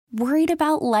Worried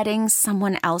about letting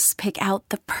someone else pick out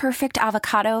the perfect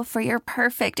avocado for your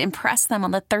perfect impress them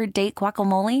on the third date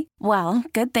guacamole? Well,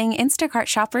 good thing Instacart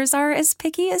shoppers are as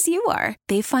picky as you are.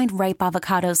 They find ripe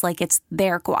avocados like it's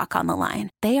their guac on the line.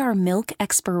 They are milk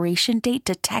expiration date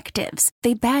detectives.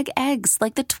 They bag eggs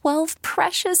like the 12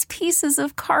 precious pieces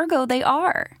of cargo they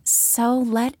are. So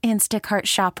let Instacart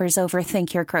shoppers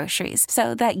overthink your groceries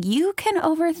so that you can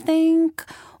overthink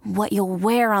what you'll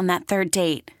wear on that third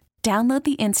date. Download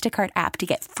the Instacart app to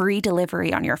get free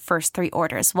delivery on your first 3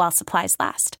 orders while supplies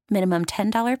last. Minimum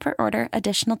 $10 per order.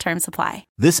 Additional terms apply.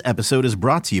 This episode is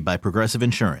brought to you by Progressive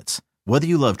Insurance. Whether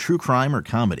you love true crime or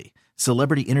comedy,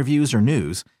 celebrity interviews or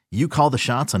news, you call the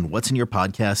shots on what's in your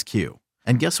podcast queue.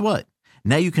 And guess what?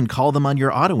 Now you can call them on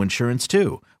your auto insurance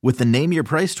too with the Name Your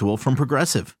Price tool from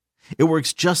Progressive. It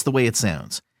works just the way it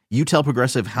sounds. You tell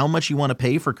Progressive how much you want to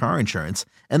pay for car insurance,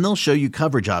 and they'll show you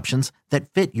coverage options that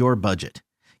fit your budget.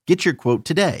 Get your quote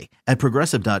today at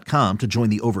Progressive.com to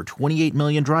join the over 28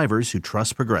 million drivers who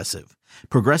trust Progressive.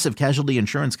 Progressive Casualty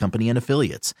Insurance Company and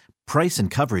Affiliates. Price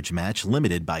and coverage match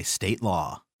limited by state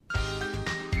law.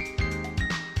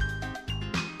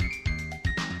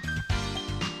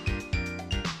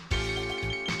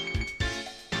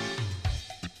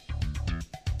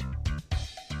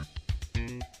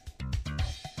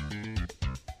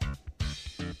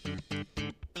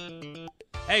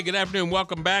 Hey, good afternoon.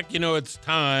 Welcome back. You know, it's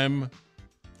time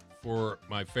for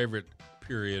my favorite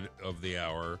period of the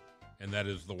hour, and that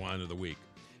is the wine of the week.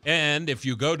 And if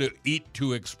you go to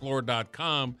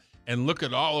eat2explore.com and look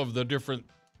at all of the different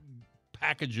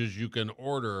packages you can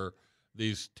order,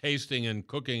 these tasting and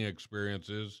cooking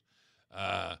experiences,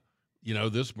 you know,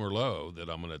 this Merlot that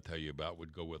I'm going to tell you about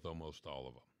would go with almost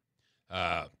all of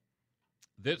them.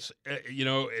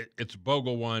 It's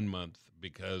Bogle Wine Month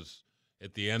because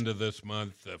at the end of this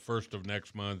month, the first of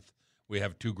next month, we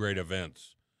have 2 great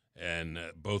events, and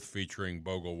both featuring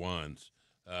Bogle wines.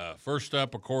 First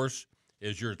up, of course,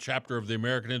 is your chapter of the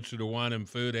American Institute of Wine and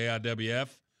Food,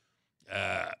 AIWF.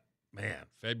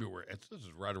 February, this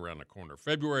is right around the corner.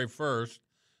 February 1st,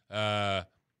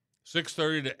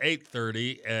 6:30 to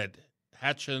 8:30 at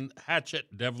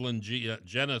Hatchet Devlin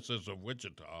Genesis of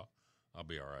Wichita. I'll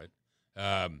be all right.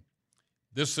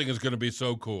 This thing is going to be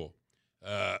so cool.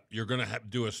 You're going to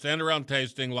do a stand-around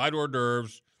tasting, light hors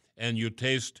d'oeuvres, and you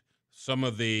taste some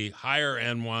of the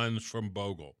higher-end wines from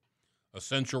Bogle.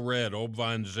 Essential Red, Old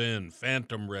Vine Zin,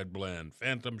 Phantom Red Blend,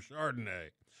 Phantom Chardonnay,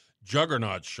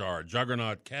 Juggernaut Chard,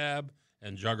 Juggernaut Cab,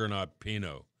 and Juggernaut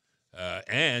Pinot.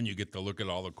 And you get to look at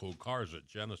all the cool cars at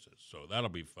Genesis, so that'll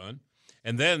be fun.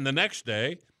 And then the next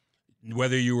day,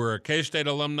 whether you were a K-State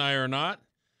alumni or not,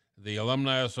 the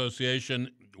Alumni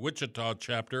Association Wichita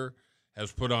chapter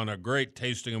has put on a great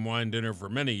tasting and wine dinner for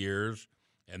many years,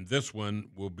 and this one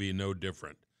will be no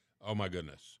different. Oh, my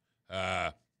goodness.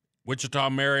 Wichita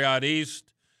Marriott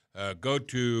East, go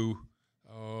to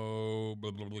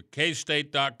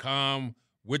kstate.com,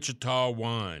 Wichita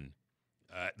Wine.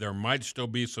 There might still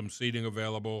be some seating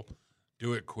available.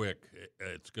 Do it quick.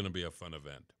 It's going to be a fun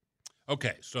event.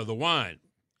 Okay, so the wine.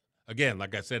 Again,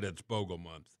 like I said, it's Bogle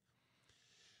Month.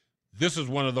 This is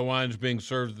one of the wines being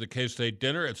served at the K-State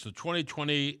dinner. It's the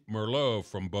 2020 Merlot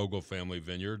from Bogle Family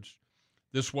Vineyards.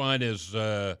 This wine is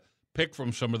picked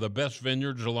from some of the best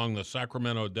vineyards along the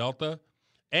Sacramento Delta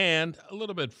and a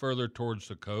little bit further towards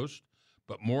the coast.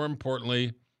 But more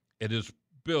importantly, it is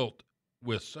built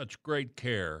with such great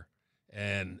care.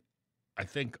 And I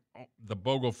think the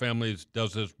Bogle family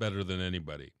does this better than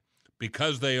anybody.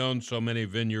 Because they own so many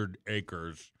vineyard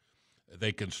acres,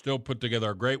 they can still put together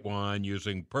a great wine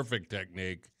using perfect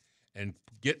technique and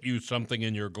get you something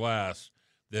in your glass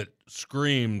that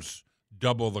screams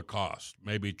double the cost,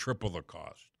 maybe triple the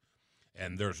cost.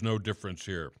 And there's no difference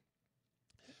here.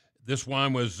 This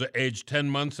wine was aged 10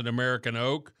 months in American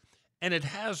oak, and it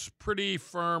has pretty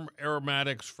firm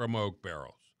aromatics from oak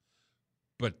barrels.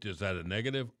 But is that a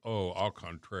negative? Oh, au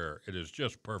contraire. It is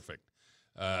just perfect.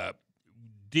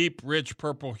 Deep, rich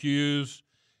purple hues,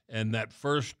 and that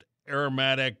first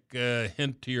aromatic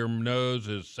hint to your nose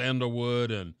is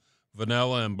sandalwood and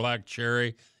vanilla and black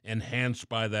cherry, enhanced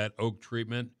by that oak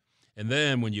treatment. And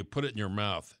then when you put it in your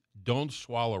mouth, don't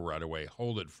swallow right away.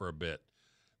 Hold it for a bit.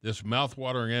 This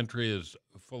mouth-watering entry is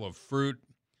full of fruit,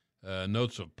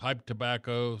 notes of pipe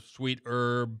tobacco, sweet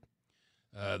herb.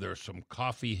 There's some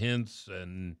coffee hints,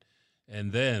 and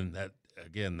then that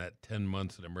 10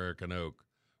 months in American oak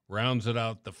rounds it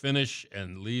out the finish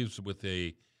and leaves with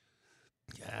a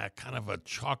kind of a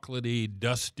chocolatey,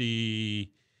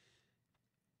 dusty,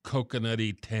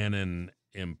 coconutty tannin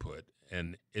input,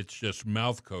 and it's just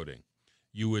mouth coating.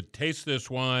 You would taste this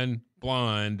wine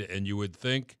blind, and you would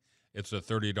think It's a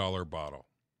 $30 bottle.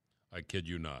 I kid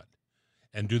you not.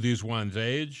 And do these wines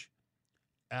age?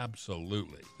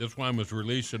 Absolutely. This wine was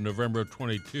released in November of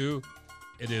 22.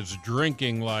 It is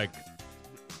drinking like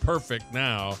perfect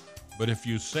now, but if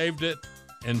you saved it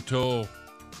until,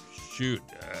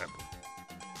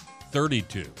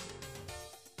 32,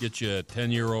 get you a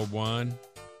 10-year-old wine.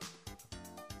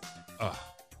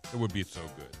 It would be so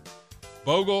good.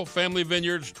 Bogle Family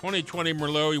Vineyards 2020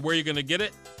 Merlot. Where are you going to get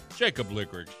it? Jacob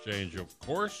Liquor Exchange, of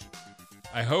course.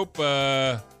 I hope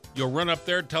you'll run up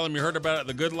there and tell them you heard about it at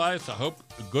The Good Life.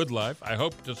 I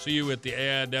hope to see you at the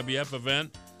AIWF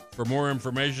event. For more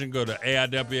information, go to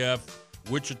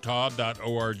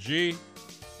AIWFWichita.org.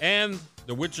 And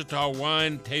the Wichita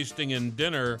Wine Tasting and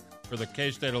Dinner for the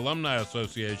K-State Alumni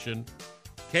Association,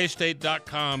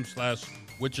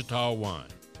 kstate.com/Wichita Wine.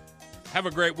 Have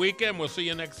a great weekend. We'll see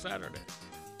you next Saturday.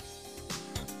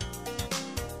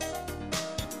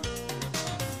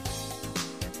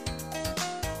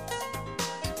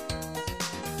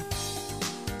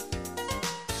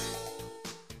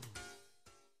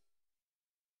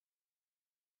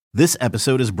 This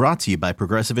episode is brought to you by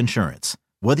Progressive Insurance.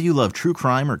 Whether you love true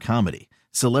crime or comedy,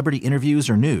 celebrity interviews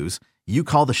or news, you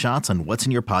call the shots on what's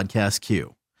in your podcast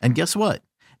queue. And guess what?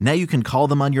 Now you can call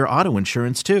them on your auto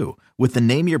insurance too with the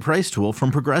Name Your Price tool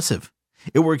from Progressive.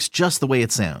 It works just the way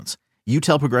it sounds. You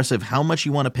tell Progressive how much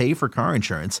you want to pay for car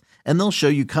insurance, and they'll show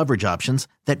you coverage options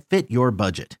that fit your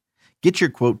budget. Get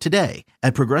your quote today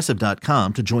at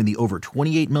Progressive.com to join the over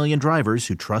 28 million drivers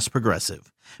who trust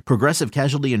Progressive. Progressive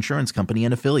Casualty Insurance Company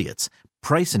and Affiliates.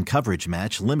 Price and coverage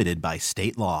match limited by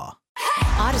state law.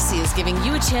 Odyssey is giving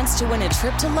you a chance to win a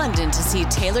trip to London to see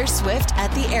Taylor Swift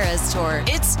at the Eras Tour.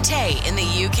 It's Tay in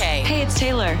the UK. Hey, it's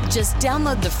Taylor. Just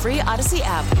download the free Odyssey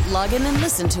app, log in and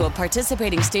listen to a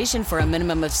participating station for a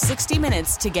minimum of 60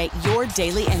 minutes to get your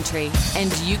daily entry.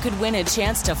 And you could win a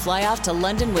chance to fly off to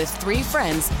London with 3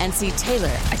 friends and see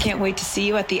Taylor. I can't wait to see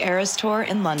you at the Eras Tour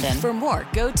in London. For more,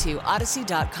 go to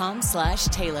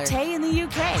odyssey.com/Taylor. Tay in the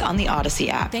UK. On the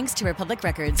Odyssey app. Thanks to Republic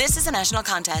Records. This is a national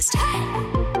contest.